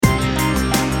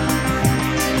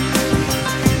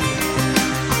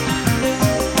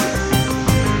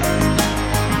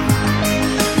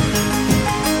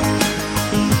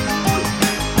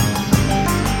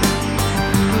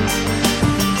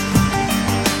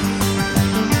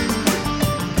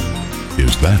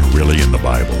that really in the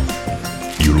Bible?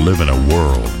 You live in a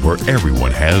world where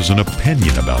everyone has an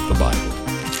opinion about the Bible.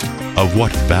 Of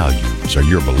what values are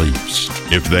your beliefs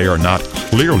if they are not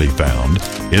clearly found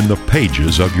in the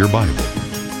pages of your Bible?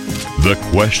 The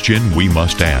question we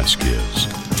must ask is,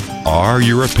 are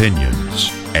your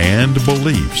opinions and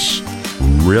beliefs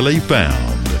really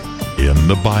found in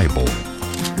the Bible?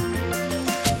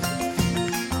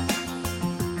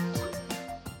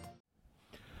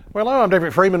 Well, hello, I'm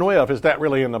David Freeman with Is That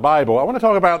Really in the Bible? I want to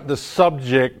talk about the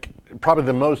subject, probably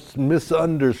the most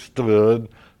misunderstood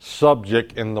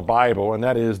subject in the Bible, and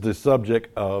that is the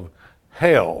subject of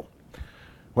hell.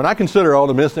 When I consider all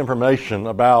the misinformation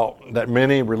that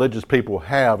many religious people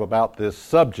have about this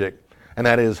subject, and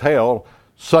that is hell,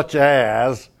 such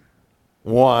as,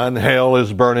 one, hell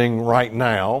is burning right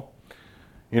now.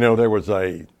 You know, there was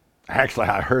actually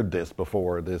I heard this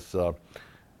before, this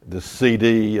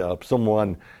CD,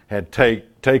 someone had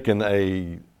taken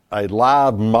a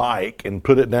live mic and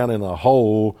put it down in a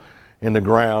hole in the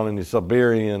ground in the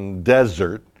Siberian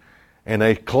desert, and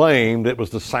they claimed it was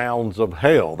the sounds of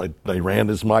hell. They ran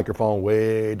this microphone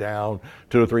way down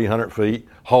 200 or 300 feet,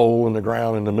 hole in the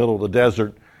ground in the middle of the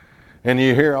desert, and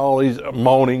you hear all these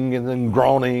moaning and then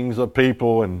groanings of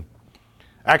people, and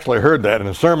actually heard that in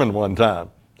a sermon one time.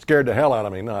 Scared the hell out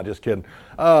of me. No, just kidding.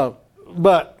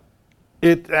 But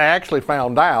I actually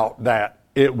found out that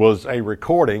it was a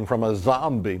recording from a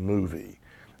zombie movie.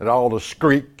 And all the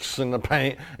squeaks and the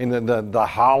pain and the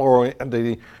hollering,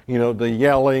 the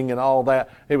yelling and all that.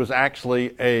 It was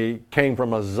actually came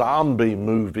from a zombie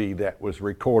movie that was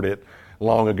recorded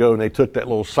long ago, and they took that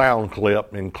little sound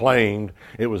clip and claimed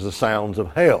it was the sounds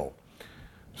of hell.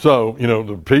 So,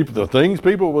 the things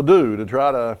people will do to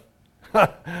try to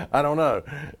I don't know,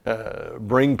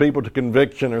 bring people to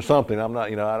conviction or something.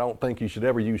 I don't think you should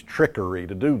ever use trickery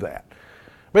to do that.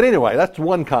 But anyway, that's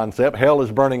one concept. Hell is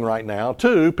burning right now.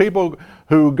 Two, people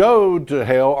who go to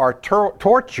hell are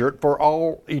tortured for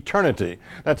all eternity.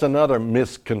 That's another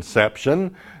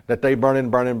misconception, that they burn,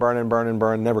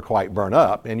 never quite burn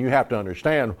up. And you have to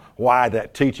understand why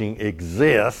that teaching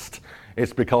exists.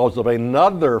 It's because of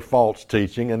another false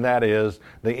teaching, and that is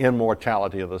the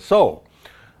immortality of the soul.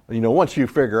 Once you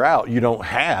figure out you don't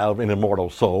have an immortal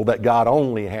soul, that God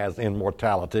only has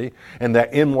immortality, and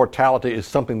that immortality is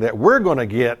something that we're going to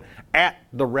get at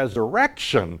the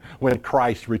resurrection when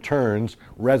Christ returns,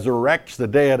 resurrects the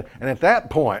dead, and at that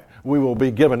point we will be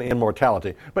given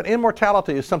immortality. But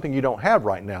immortality is something you don't have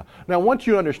right now. Now, once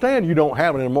you understand you don't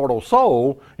have an immortal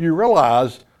soul, you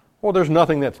realize, well, there's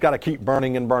nothing that's got to keep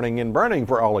burning and burning and burning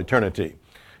for all eternity.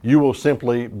 You will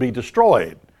simply be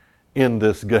destroyed in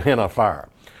this Gehenna fire.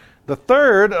 The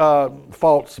third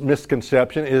false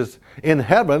misconception is in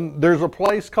heaven, there's a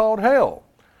place called hell.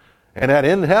 And that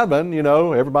in heaven,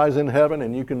 everybody's in heaven,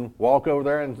 and you can walk over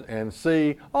there and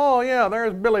see, oh, yeah,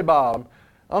 there's Billy Bob,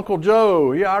 Uncle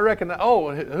Joe. Yeah, I reckon that.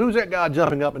 Oh, who's that guy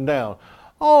jumping up and down?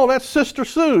 Oh, that's Sister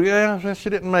Sue. Yeah, she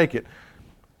didn't make it.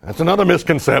 That's another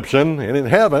misconception. And in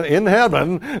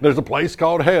heaven, there's a place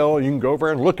called hell you can go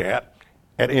over and look at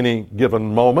any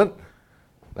given moment.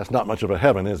 That's not much of a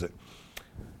heaven, is it?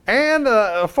 And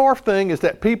a fourth thing is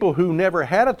that people who never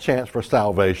had a chance for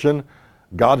salvation,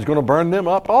 God's going to burn them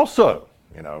up also.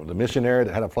 The missionary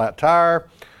that had a flat tire,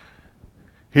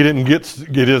 he doesn't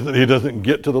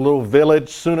get to the little village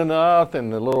soon enough,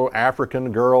 and the little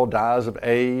African girl dies of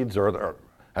AIDS, or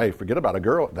hey, forget about a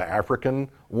girl, the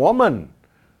African woman.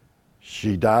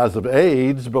 She dies of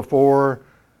AIDS before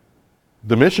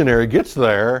the missionary gets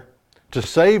there to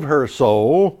save her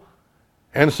soul.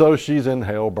 And so she's in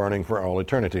hell burning for all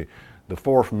eternity. The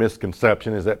fourth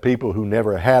misconception is that people who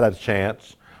never had a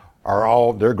chance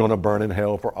they're going to burn in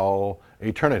hell for all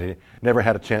eternity. Never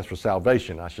had a chance for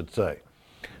salvation, I should say.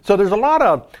 So there's a lot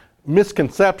of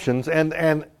misconceptions,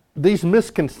 and these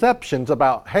misconceptions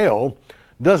about hell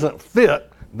doesn't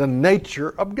fit the nature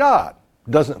of God.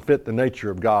 Doesn't fit the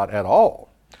nature of God at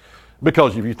all.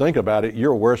 Because if you think about it,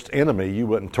 your worst enemy, you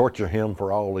wouldn't torture him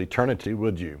for all eternity,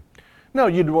 would you? No,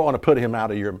 you'd want to put him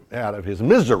out of his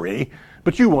misery,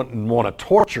 but you wouldn't want to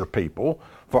torture people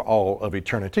for all of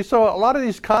eternity. So a lot of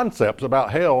these concepts about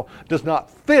hell does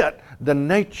not fit the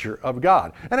nature of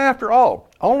God. And after all,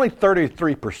 only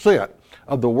 33%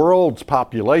 of the world's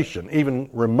population even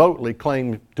remotely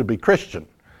claim to be Christian.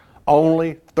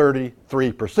 Only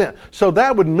 33%. So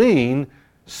that would mean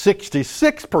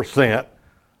 66%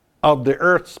 of the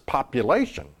earth's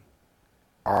population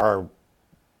are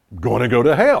going to go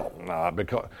to hell,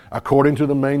 because according to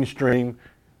the mainstream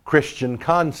Christian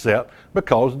concept,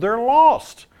 because they're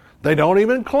lost. They don't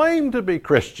even claim to be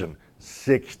Christian.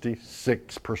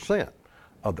 66%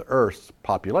 of the earth's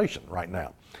population right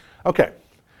now. Okay,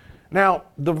 Now,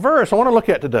 the verse I want to look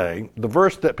at today, the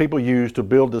verse that people use to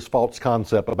build this false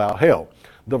concept about hell,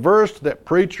 the verse that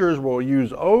preachers will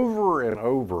use over and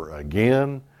over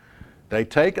again, they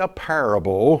take a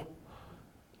parable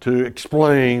to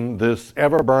explain this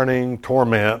ever-burning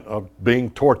torment of being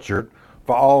tortured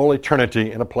for all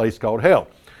eternity in a place called hell.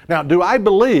 Now, do I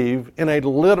believe in a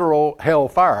literal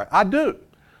hellfire? I do,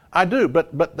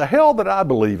 but the hell that I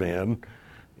believe in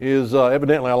is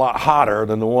evidently a lot hotter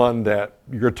than the one that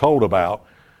you're told about.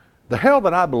 The hell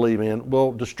that I believe in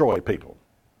will destroy people.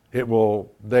 They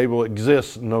will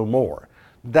exist no more.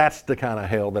 That's the kind of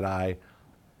hell that I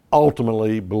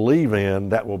ultimately believe in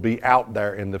that will be out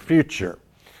there in the future.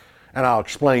 And I'll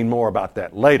explain more about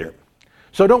that later.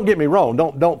 So don't get me wrong.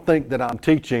 Don't think that I'm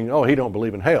teaching, he don't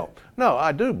believe in hell. No,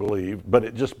 I do believe, but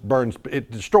it just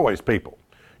it destroys people.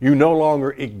 You no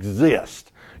longer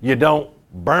exist. You don't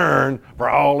burn for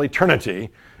all eternity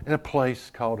in a place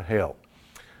called hell.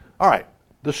 All right,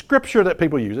 the scripture that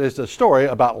people use is a story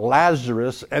about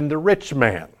Lazarus and the rich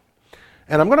man.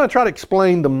 And I'm going to try to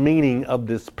explain the meaning of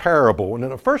this parable. And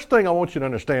then the first thing I want you to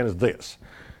understand is this.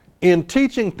 In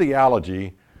teaching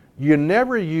theology, you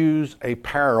never use a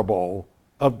parable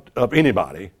of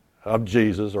anybody, of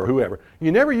Jesus or whoever.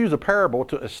 You never use a parable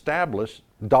to establish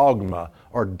dogma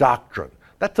or doctrine.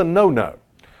 That's a no-no.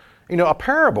 A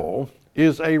parable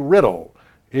is a riddle.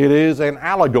 It is an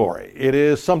allegory. It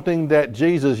is something that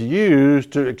Jesus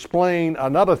used to explain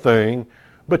another thing,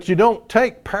 but you don't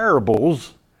take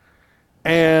parables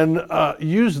and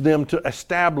use them to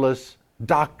establish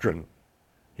doctrine.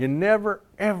 You never,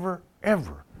 ever,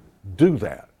 ever do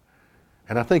that.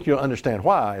 And I think you'll understand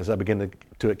why as I begin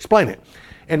to explain it.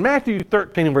 In Matthew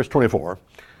 13 and verse 24,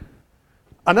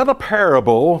 another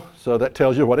parable, so that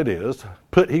tells you what it is,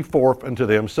 put he forth unto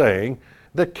them, saying,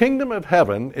 the kingdom of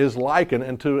heaven is likened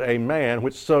unto a man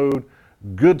which sowed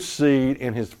good seed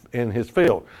in his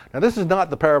field. Now, this is not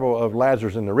the parable of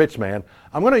Lazarus and the rich man.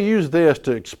 I'm going to use this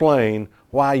to explain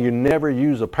why you never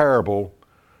use a parable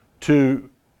to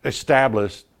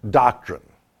establish doctrine.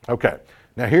 Okay,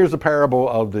 now here's the parable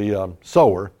of the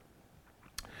sower.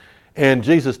 And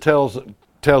Jesus tells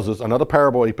us another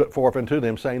parable he put forth unto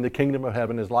them, saying, the kingdom of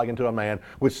heaven is like unto a man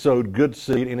which sowed good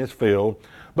seed in his field.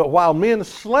 But while men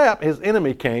slept, his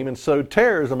enemy came and sowed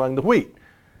tares among the wheat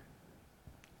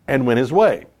and went his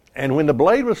way. And when the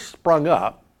blade was sprung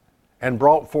up and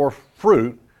brought forth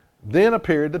fruit, then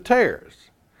appeared the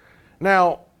tares.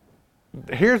 Now,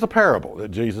 here's a parable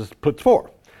that Jesus puts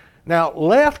forth. Now,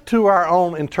 left to our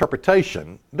own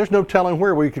interpretation, there's no telling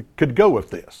where we could go with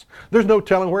this. There's no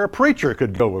telling where a preacher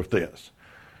could go with this.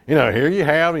 Here you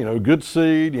have, good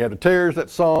seed, you have the tares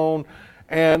that's sown,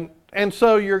 and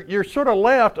so you're sort of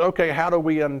left, okay, how do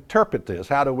we interpret this?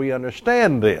 How do we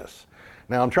understand this?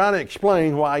 Now, I'm trying to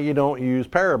explain why you don't use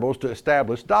parables to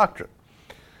establish doctrine.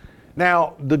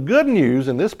 Now, the good news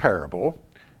in this parable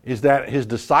is that his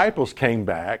disciples came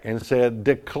back and said,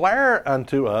 declare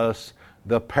unto us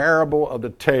the parable of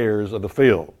the tares of the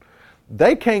field.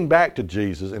 They came back to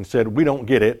Jesus and said, we don't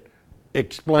get it,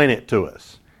 explain it to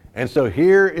us. And so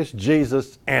here is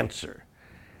Jesus' answer.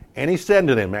 And he said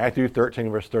to them, Matthew 13,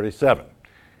 verse 37,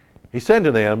 he said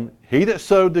to them, he that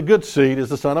sowed the good seed is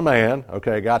the Son of Man.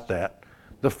 Okay, got that.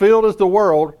 The field is the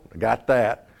world. I got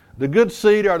that. The good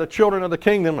seed are the children of the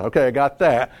kingdom. Okay, I got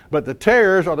that. But the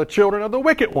tares are the children of the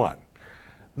wicked one.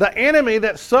 The enemy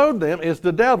that sowed them is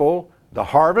the devil. The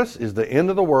harvest is the end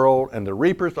of the world, and the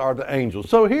reapers are the angels.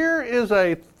 So here is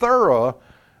a thorough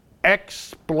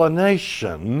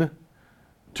explanation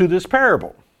to this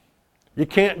parable. You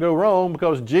can't go wrong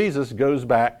because Jesus goes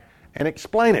back and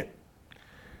explains it.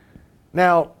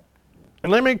 Now,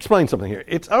 and let me explain something here.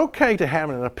 It's okay to have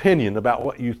an opinion about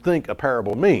what you think a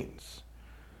parable means.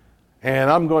 And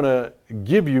I'm going to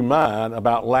give you mine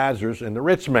about Lazarus and the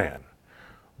rich man.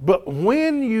 But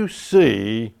when you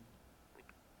see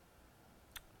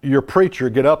your preacher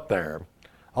get up there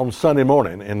on Sunday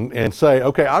morning and say,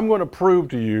 okay, I'm going to prove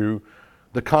to you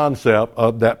the concept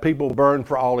of that people burn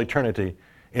for all eternity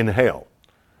in hell.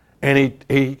 And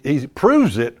he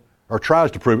proves it, or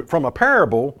tries to prove it, from a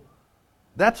parable,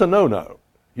 that's a no-no.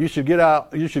 You should get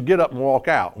up and walk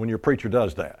out when your preacher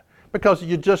does that. Because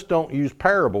you just don't use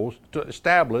parables to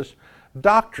establish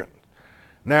doctrine.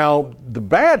 Now, the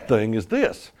bad thing is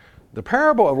this. The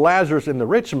parable of Lazarus and the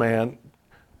rich man,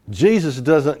 Jesus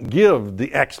doesn't give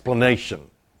the explanation,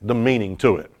 the meaning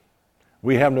to it.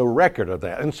 We have no record of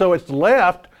that. And so it's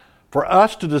left for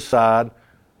us to decide,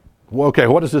 well, okay,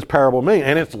 what does this parable mean?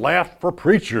 And it's left for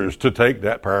preachers to take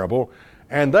that parable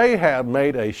And they have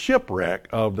made a shipwreck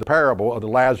of the parable of the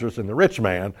Lazarus and the rich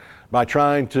man by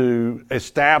trying to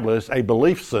establish a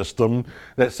belief system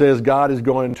that says God is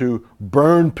going to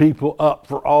burn people up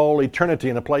for all eternity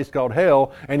in a place called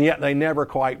hell, and yet they never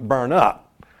quite burn up.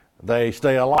 They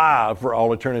stay alive for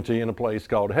all eternity in a place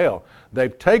called hell.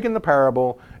 They've taken the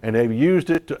parable and they've used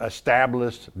it to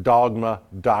establish dogma,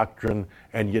 doctrine,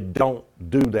 and you don't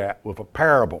do that with a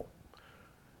parable.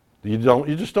 You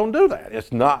just don't do that.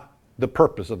 It's not the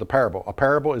purpose of the parable. A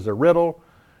parable is a riddle,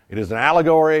 it is an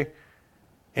allegory,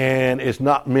 and it's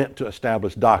not meant to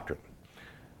establish doctrine.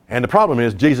 And the problem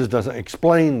is Jesus doesn't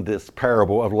explain this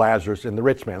parable of Lazarus and the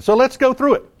rich man. So let's go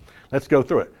through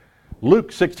it.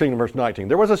 Luke 16, verse 19.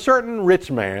 There was a certain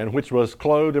rich man which was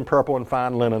clothed in purple and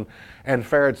fine linen and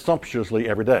fared sumptuously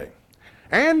every day.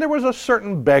 And there was a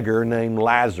certain beggar named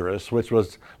Lazarus which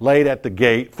was laid at the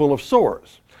gate full of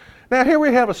sores. Now here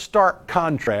we have a stark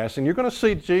contrast, and you're going to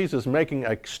see Jesus making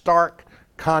a stark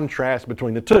contrast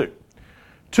between the two.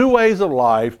 Two ways of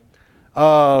life.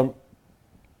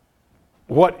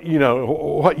 What you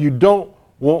don't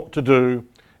want to do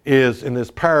is, in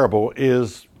this parable,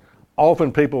 is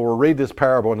often people will read this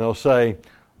parable and they'll say,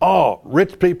 oh,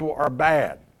 rich people are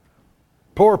bad.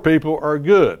 Poor people are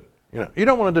good. You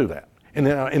don't want to do that. And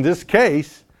in this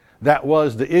case, that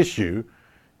was the issue.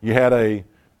 You had an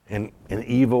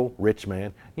evil rich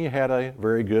man. You had a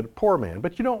very good poor man.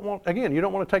 But you don't want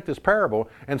to take this parable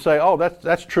and say, oh,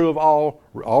 that's true of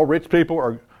all rich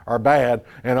people are bad,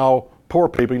 and all poor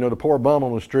people, the poor bum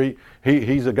on the street,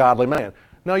 he's a godly man.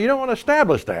 No, you don't want to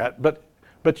establish that,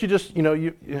 but you just,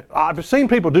 I've seen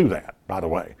people do that, by the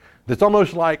way. It's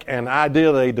almost like an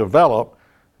idea they develop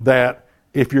that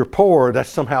if you're poor, that's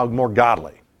somehow more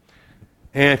godly.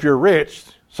 And if you're rich,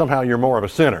 somehow you're more of a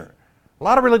sinner. A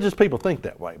lot of religious people think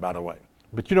that way, by the way,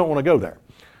 but you don't want to go there.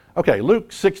 Okay,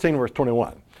 Luke 16, verse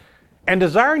 21. And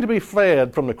desiring to be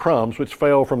fed from the crumbs which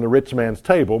fell from the rich man's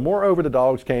table, moreover the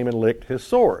dogs came and licked his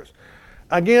sores.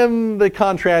 Again, the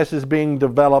contrast is being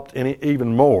developed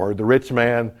even more. The rich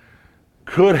man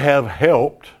could have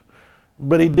helped,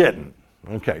 but he didn't.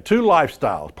 Okay, two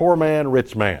lifestyles, poor man,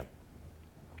 rich man.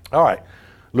 All right,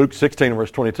 Luke 16,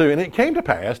 verse 22. And it came to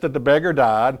pass that the beggar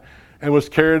died and was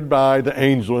carried by the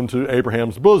angel into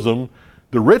Abraham's bosom.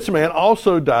 The rich man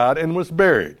also died and was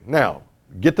buried. Now,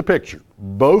 get the picture.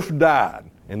 Both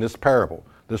died in this parable,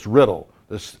 this riddle,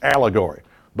 this allegory.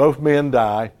 Both men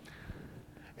die.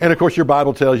 And of course, your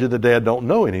Bible tells you the dead don't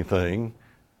know anything.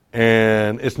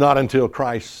 And it's not until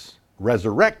Christ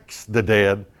resurrects the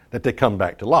dead that they come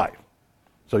back to life.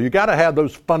 So you got to have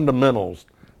those fundamentals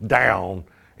down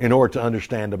in order to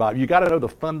understand the Bible. You got to know the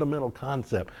fundamental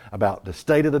concept about the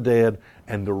state of the dead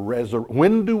and the resurrection.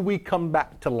 When do we come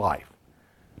back to life?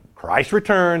 Christ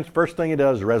returns. First thing he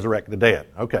does is resurrect the dead.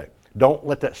 Okay, don't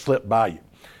let that slip by you.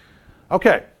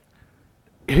 Okay,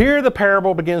 here the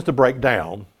parable begins to break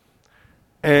down,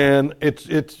 and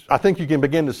it's. I think you can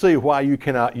begin to see why you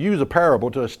cannot use a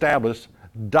parable to establish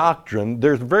doctrine.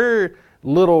 There's very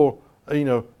little,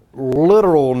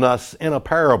 literalness in a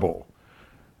parable.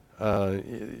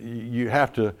 You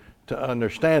have to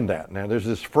understand that. Now, there's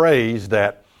this phrase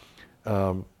that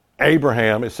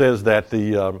Abraham. It says that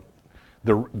the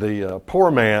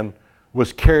poor man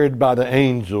was carried by the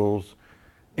angels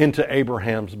into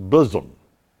Abraham's bosom.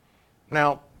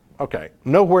 Now, okay,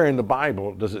 nowhere in the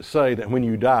Bible does it say that when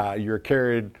you die, you're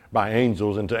carried by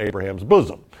angels into Abraham's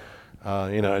bosom.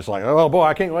 It's like, oh boy,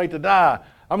 I can't wait to die.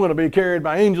 I'm going to be carried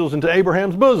by angels into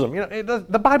Abraham's bosom.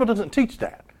 The Bible doesn't teach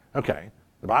that. Okay,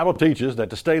 the Bible teaches that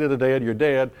the state of the dead, you're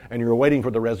dead, and you're waiting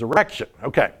for the resurrection.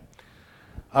 Okay,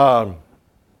 but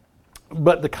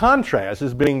the contrast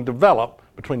is being developed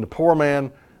between the poor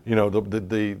man.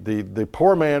 The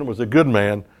poor man was a good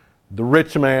man. The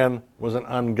rich man was an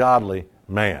ungodly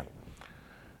man.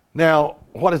 Now,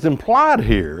 what is implied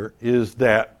here is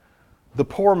that the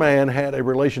poor man had a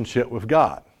relationship with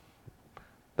God.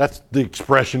 That's the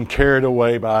expression carried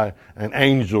away by an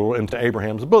angel into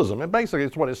Abraham's bosom. And basically,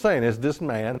 it's what it's saying is this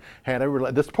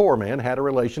poor man had a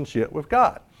relationship with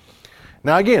God.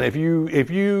 Now, again, if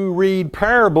you read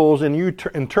parables and you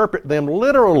interpret them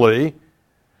literally,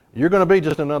 you're going to be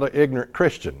just another ignorant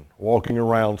Christian walking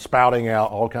around spouting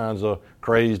out all kinds of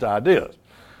crazed ideas.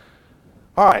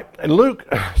 All right, in Luke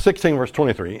 16, verse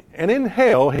 23, and in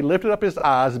hell he lifted up his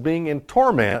eyes, being in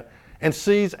torment, and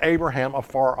sees Abraham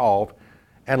afar off,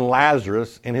 and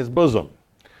Lazarus in his bosom.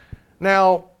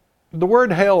 Now, the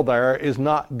word hell there is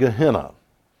not Gehenna.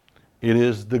 It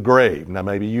is the grave. Now,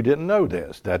 maybe you didn't know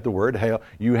this, that the word hell,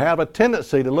 you have a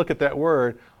tendency to look at that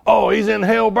word, oh, he's in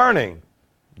hell burning.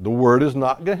 The word is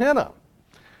not Gehenna.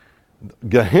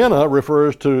 Gehenna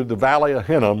refers to the valley of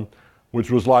Hinnom, which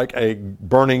was like a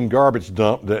burning garbage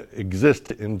dump that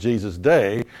existed in Jesus'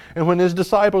 day. And when his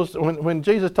disciples, when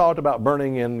Jesus talked about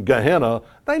burning in Gehenna,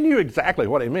 they knew exactly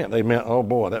what he meant. They meant, oh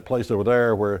boy, that place over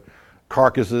there where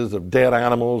carcasses of dead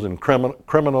animals and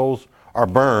criminals are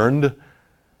burned,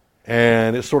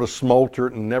 and it's sort of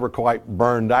smoldered and never quite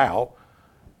burned out.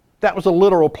 That was a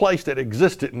literal place that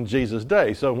existed in Jesus'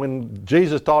 day. So when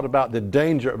Jesus talked about the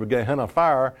danger of a Gehenna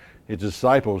fire, his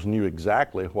disciples knew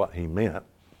exactly what he meant.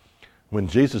 When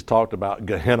Jesus talked about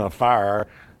Gehenna fire,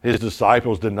 his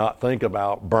disciples did not think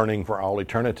about burning for all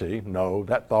eternity. No,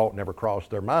 that thought never crossed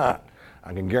their mind.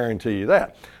 I can guarantee you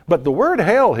that. But the word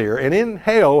hell here, and in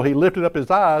hell he lifted up his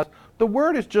eyes, the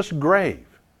word is just grave.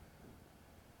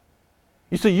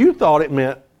 You see, you thought it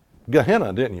meant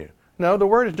Gehenna, didn't you? No, the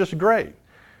word is just grave.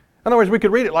 In other words, we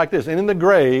could read it like this. And in the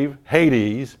grave,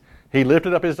 Hades, he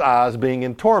lifted up his eyes being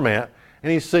in torment,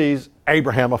 and he sees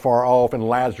Abraham afar off and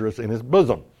Lazarus in his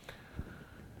bosom.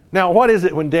 Now, what is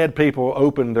it when dead people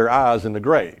open their eyes in the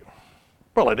grave?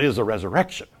 Well, it is a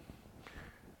resurrection.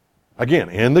 Again,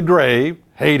 in the grave,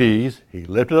 Hades, he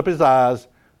lifted up his eyes,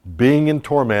 being in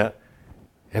torment,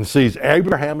 and sees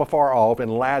Abraham afar off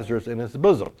and Lazarus in his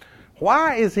bosom.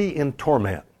 Why is he in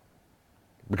torment?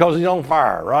 Because he's on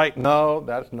fire, right? No,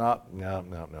 that's not,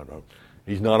 no.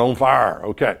 He's not on fire,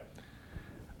 okay.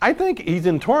 I think he's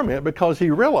in torment because he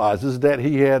realizes that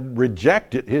he had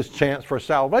rejected his chance for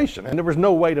salvation, and there was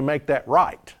no way to make that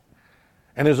right.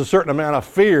 And there's a certain amount of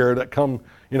fear that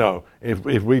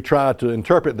if we try to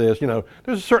interpret this,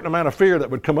 there's a certain amount of fear that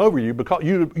would come over you because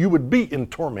you would be in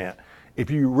torment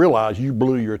if you realize you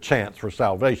blew your chance for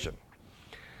salvation.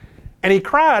 And he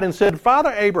cried and said,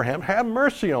 Father Abraham, have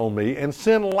mercy on me and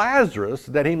send Lazarus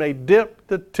that he may dip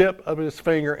the tip of his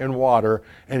finger in water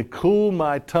and cool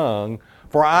my tongue,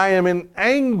 for I am in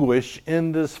anguish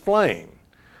in this flame.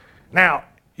 Now,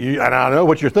 and I know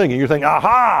what you're thinking. You're thinking,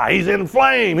 aha, he's in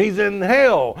flame. He's in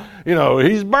hell.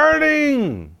 He's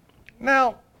burning.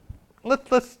 Now,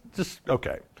 let's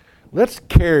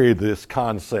carry this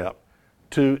concept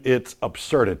to its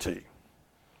absurdity.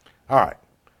 All right.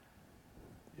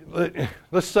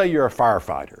 Let's say you're a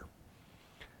firefighter,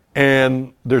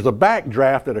 and there's a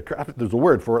backdraft there's a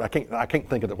word for it. I can't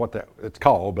think of what it's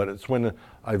called, but it's when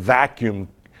a vacuum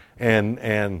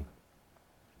and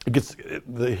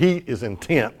the heat is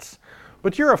intense.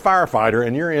 But you're a firefighter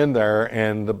and you're in there,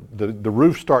 and the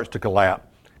roof starts to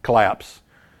collapse.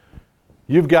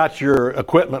 You've got your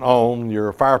equipment on,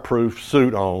 your fireproof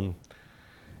suit on,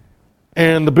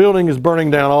 and the building is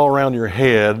burning down all around your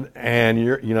head, and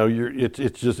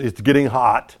it's getting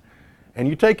hot. And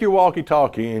you take your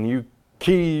walkie-talkie and you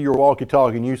key your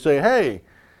walkie-talkie and you say, hey,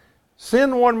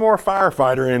 send one more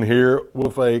firefighter in here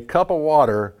with a cup of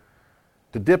water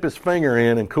to dip his finger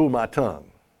in and cool my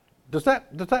tongue. Does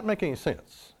that make any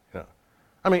sense?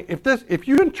 I mean, if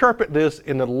you interpret this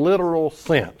in the literal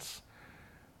sense,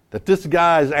 that this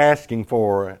guy is asking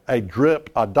for a drop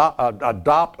of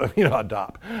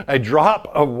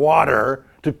water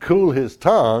to cool his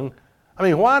tongue, I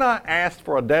mean, why not ask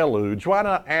for a deluge? Why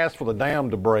not ask for the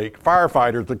dam to break,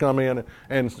 firefighters to come in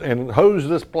and hose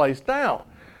this place down?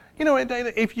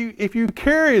 If you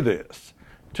carry this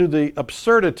to the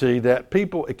absurdity that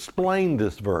people explain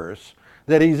this verse,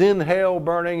 that he's in hell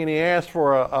burning and he asks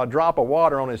for a drop of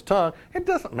water on his tongue, it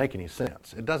doesn't make any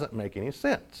sense. It doesn't make any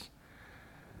sense.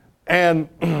 And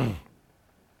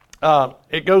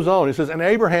it goes on. It says, and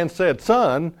Abraham said,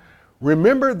 Son,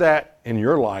 remember that in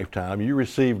your lifetime you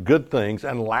received good things,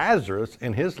 and Lazarus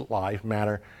in his life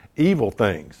matter evil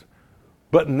things.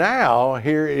 But now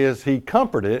here is he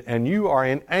comforted, and you are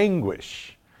in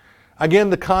anguish.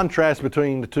 Again, the contrast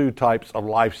between the two types of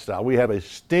lifestyle. We have a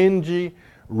stingy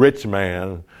rich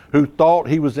man who thought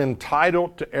he was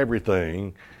entitled to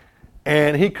everything,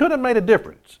 and he could have made a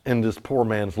difference in this poor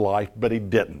man's life, but he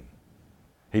didn't.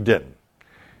 He didn't.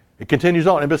 It continues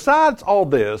on. And besides all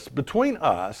this, between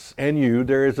us and you,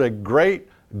 there is a great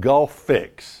gulf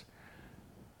fixed,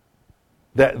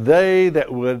 that they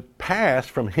that would pass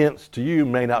from hence to you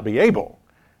may not be able,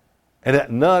 and that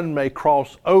none may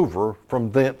cross over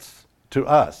from thence to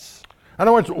us. In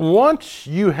other words, once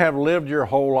you have lived your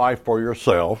whole life for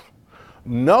yourself,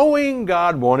 knowing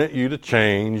God wanted you to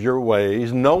change your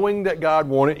ways, knowing that God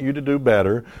wanted you to do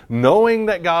better, knowing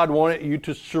that God wanted you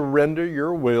to surrender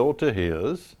your will to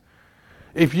His,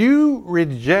 if you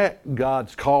reject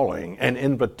God's calling and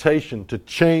invitation to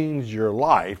change your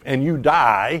life and you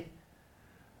die,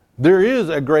 there is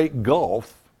a great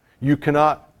gulf. You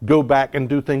cannot go back and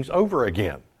do things over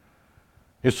again.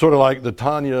 It's sort of like the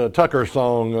Tanya Tucker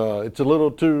song, it's a little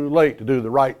too late to do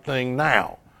the right thing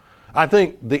now. I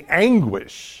think the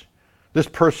anguish this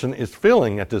person is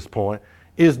feeling at this point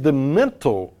is the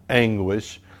mental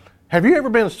anguish. Have you ever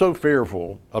been so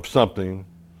fearful of something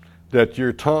that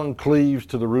your tongue cleaves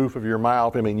to the roof of your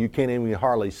mouth? I mean, you can't even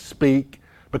hardly speak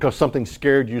because something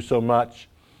scared you so much.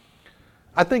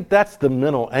 I think that's the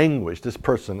mental anguish this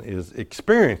person is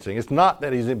experiencing. It's not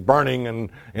that he's burning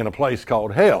in a place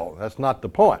called hell. That's not the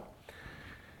point.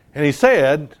 And he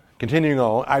said, continuing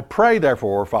on, I pray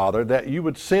therefore, Father, that you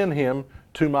would send him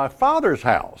to my father's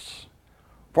house.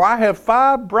 For I have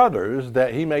 5 brothers,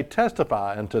 that he may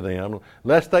testify unto them,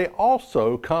 lest they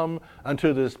also come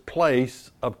unto this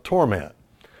place of torment.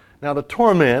 Now the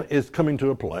torment is coming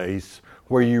to a place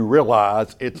where you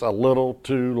realize it's a little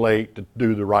too late to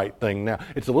do the right thing now.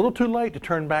 It's a little too late to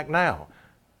turn back now.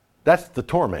 That's the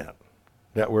torment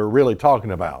that we're really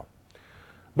talking about.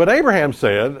 But Abraham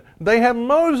said, they have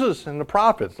Moses and the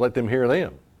prophets, let them hear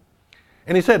them.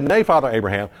 And he said, nay, Father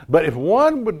Abraham, but if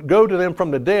one would go to them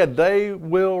from the dead, they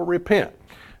will repent.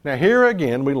 Now here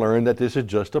again we learn that this is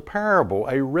just a parable,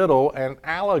 a riddle, an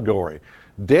allegory.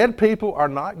 Dead people are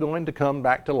not going to come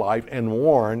back to life and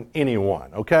warn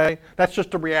anyone, okay? That's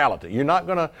just a reality. You're not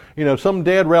going to, some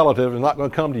dead relative is not going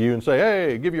to come to you and say,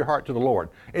 hey, give your heart to the Lord.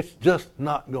 It's just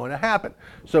not going to happen.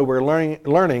 So we're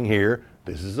learning here,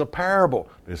 this is a parable.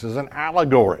 This is an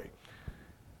allegory.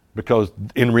 Because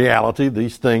in reality,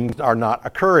 these things are not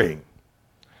occurring.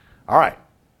 All right.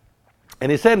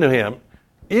 And he said to him,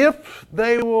 if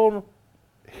they will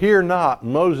hear not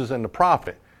Moses and the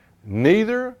prophet,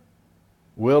 neither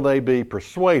will they be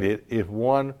persuaded if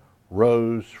one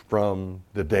rose from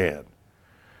the dead.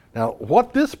 Now,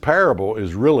 what this parable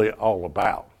is really all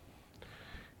about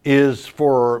is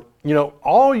for,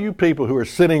 all you people who are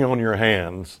sitting on your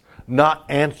hands, not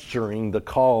answering the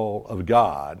call of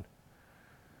God.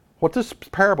 What this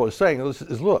parable is saying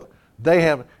is, look, they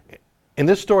have, in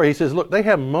this story, he says, look, they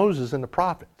have Moses and the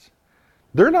prophets.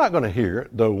 They're not going to hear,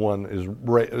 though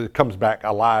one comes back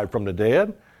alive from the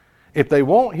dead. If they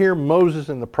won't hear Moses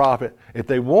and the prophet, if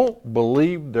they won't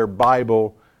believe their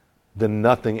Bible, then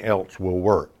nothing else will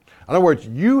work. In other words,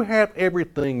 you have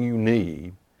everything you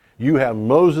need. You have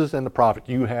Moses and the prophet.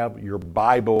 You have your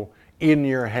Bible in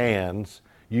your hands.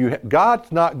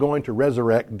 God's not going to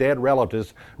resurrect dead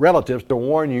relatives to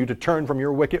warn you to turn from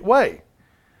your wicked way.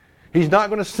 He's not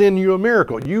going to send you a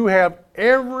miracle. You have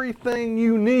everything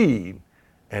you need,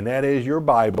 and that is your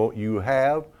Bible. You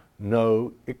have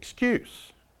no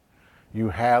excuse. You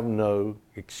have no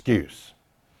excuse.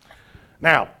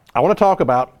 Now, I want to talk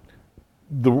about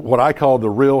what I call the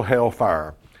real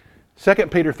hellfire. 2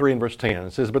 Peter 3 and verse 10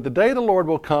 it says, but the day of the Lord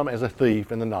will come as a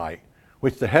thief in the night,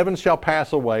 which the heavens shall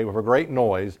pass away with a great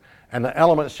noise, and the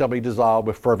elements shall be dissolved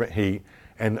with fervent heat,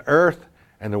 and the earth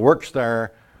and the works therein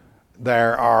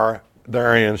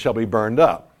shall be burned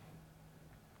up.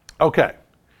 Okay,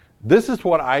 this is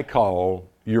what I call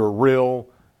your real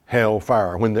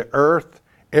hellfire. When the earth,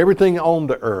 everything on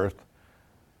the earth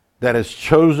that has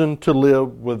chosen to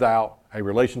live without a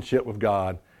relationship with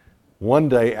God, one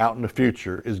day out in the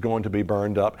future is going to be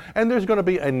burned up. And there's going to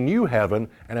be a new heaven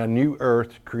and a new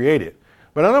earth created.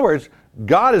 But in other words,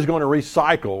 God is going to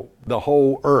recycle the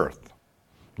whole earth.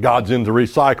 God's into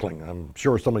recycling. I'm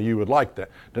sure some of you would like that,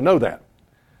 to know that.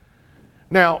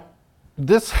 Now,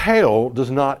 this hell does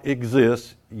not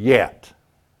exist yet.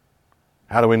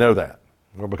 How do we know that?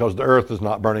 Well, because the earth is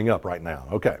not burning up right now.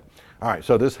 Okay. All right,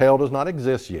 so this hell does not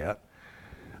exist yet.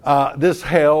 This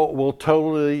hell will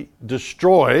totally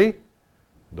destroy.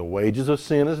 The wages of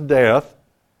sin is death.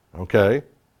 Okay.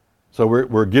 So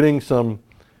we're getting some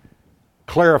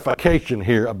clarification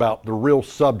here about the real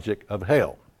subject of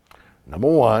hell. Number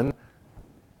one,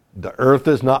 the earth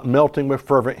is not melting with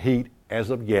fervent heat as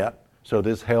of yet, so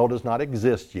this hell does not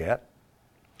exist yet.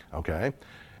 Okay.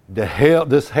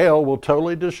 This hell will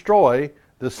totally destroy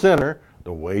the sinner.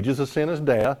 The wages of sin is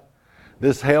death.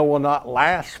 This hell will not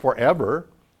last forever.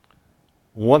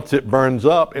 Once it burns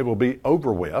up, it will be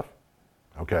over with.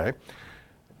 Okay.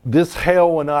 This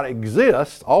hell will not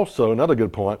exist. Also, another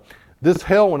good point, this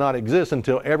hell will not exist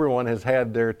until everyone has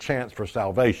had their chance for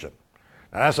salvation.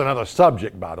 Now, that's another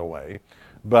subject, by the way.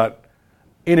 But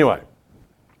anyway,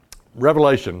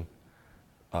 Revelation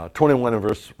 21 and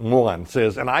verse 1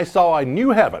 says, and I saw a new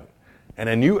heaven and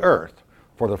a new earth,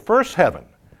 for the first heaven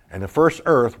and the first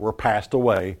earth were passed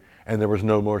away, and there was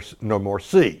no more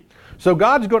sea. So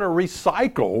God's going to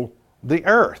recycle the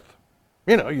earth.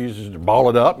 You just ball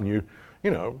it up and you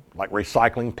like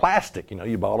recycling plastic.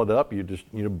 You ball it up, you just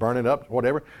burn it up,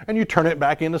 whatever, and you turn it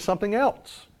back into something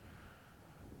else.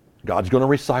 God's going to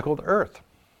recycle the earth.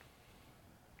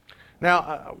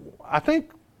 Now, I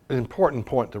think an important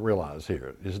point to realize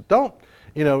here is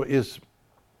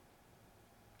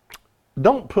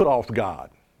don't put off God.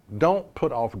 Don't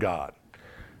put off God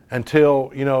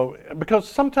until, because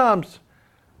sometimes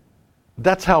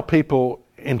that's how people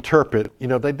interpret,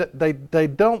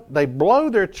 they blow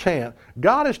their chance.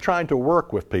 God is trying to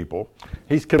work with people.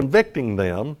 He's convicting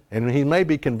them, and he may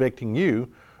be convicting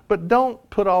you, but don't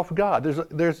put off God.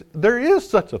 There is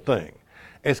such a thing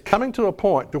as coming to a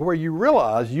point to where you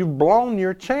realize you've blown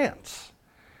your chance.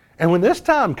 And when this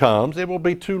time comes, it will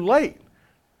be too late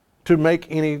to make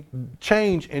any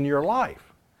change in your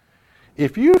life.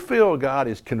 If you feel God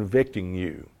is convicting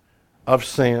you of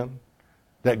sin,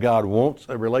 that God wants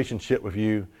a relationship with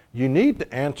you, you need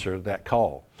to answer that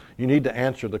call. You need to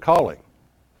answer the calling.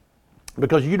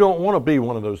 Because you don't want to be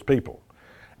one of those people,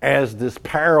 as this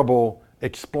parable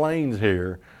explains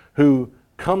here, who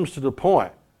comes to the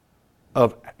point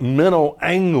of mental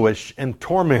anguish and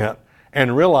torment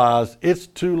and realize it's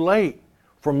too late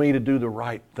for me to do the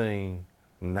right thing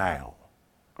now.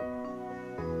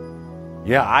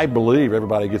 Yeah, I believe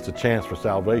everybody gets a chance for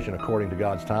salvation according to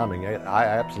God's timing. I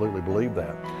absolutely believe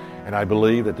that. And I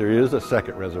believe that there is a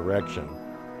second resurrection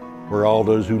where all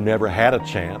those who never had a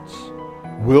chance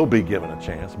will be given a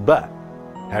chance. But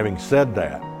having said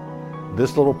that,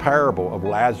 this little parable of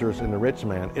Lazarus and the rich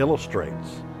man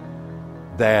illustrates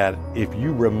that if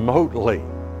you remotely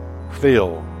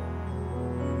feel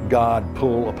God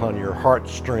pull upon your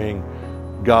heartstring,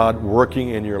 God working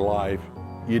in your life,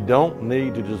 you don't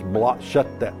need to just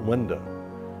shut that window.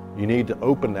 You need to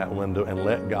open that window and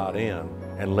let God in,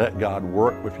 and let God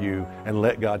work with you, and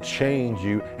let God change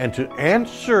you, and to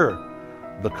answer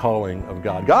the calling of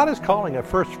God. God is calling a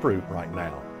first fruit right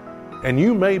now. And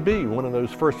you may be one of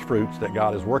those first fruits that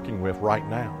God is working with right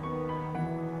now.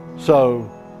 So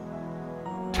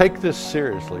take this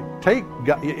seriously.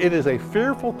 It is a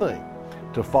fearful thing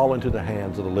to fall into the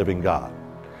hands of the living God.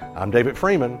 I'm David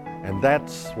Freeman, and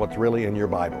that's what's really in your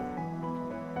Bible.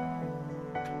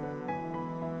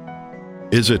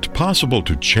 Is it possible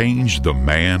to change the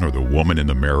man or the woman in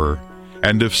the mirror?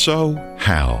 And if so,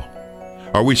 how?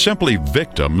 Are we simply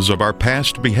victims of our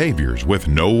past behaviors with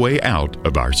no way out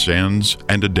of our sins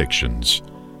and addictions?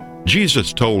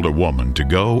 Jesus told a woman to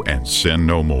go and sin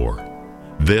no more.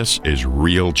 This is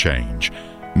real change.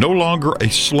 No longer a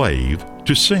slave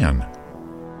to sin.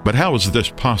 But how is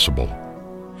this possible?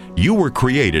 You were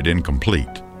created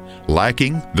incomplete,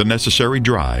 lacking the necessary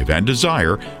drive and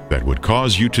desire that would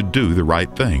cause you to do the right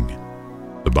thing.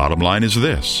 The bottom line is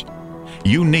this: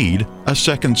 you need a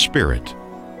second spirit.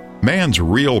 Man's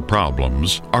real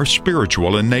problems are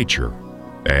spiritual in nature,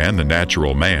 and the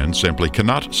natural man simply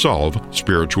cannot solve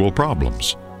spiritual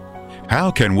problems.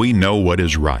 How can we know what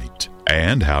is right?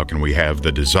 And how can we have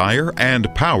the desire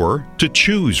and power to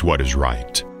choose what is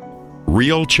right?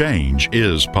 Real change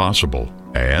is possible,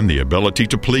 and the ability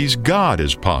to please God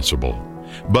is possible.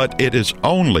 But it is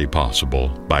only possible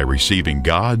by receiving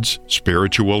God's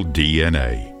spiritual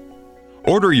DNA.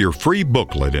 Order your free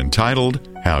booklet entitled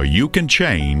How You Can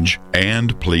Change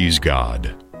and Please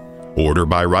God. Order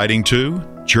by writing to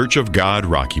Church of God,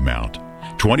 Rocky Mount,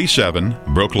 27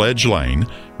 Brookledge Lane,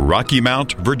 Rocky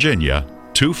Mount, Virginia,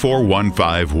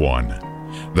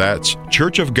 24151. That's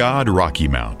Church of God, Rocky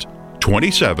Mount,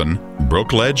 27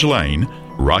 Brookledge Lane,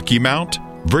 Rocky Mount,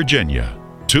 Virginia,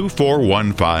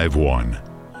 24151.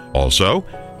 Also,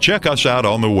 check us out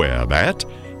on the web at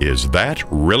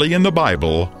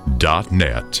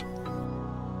isthatreallyinthebible.net.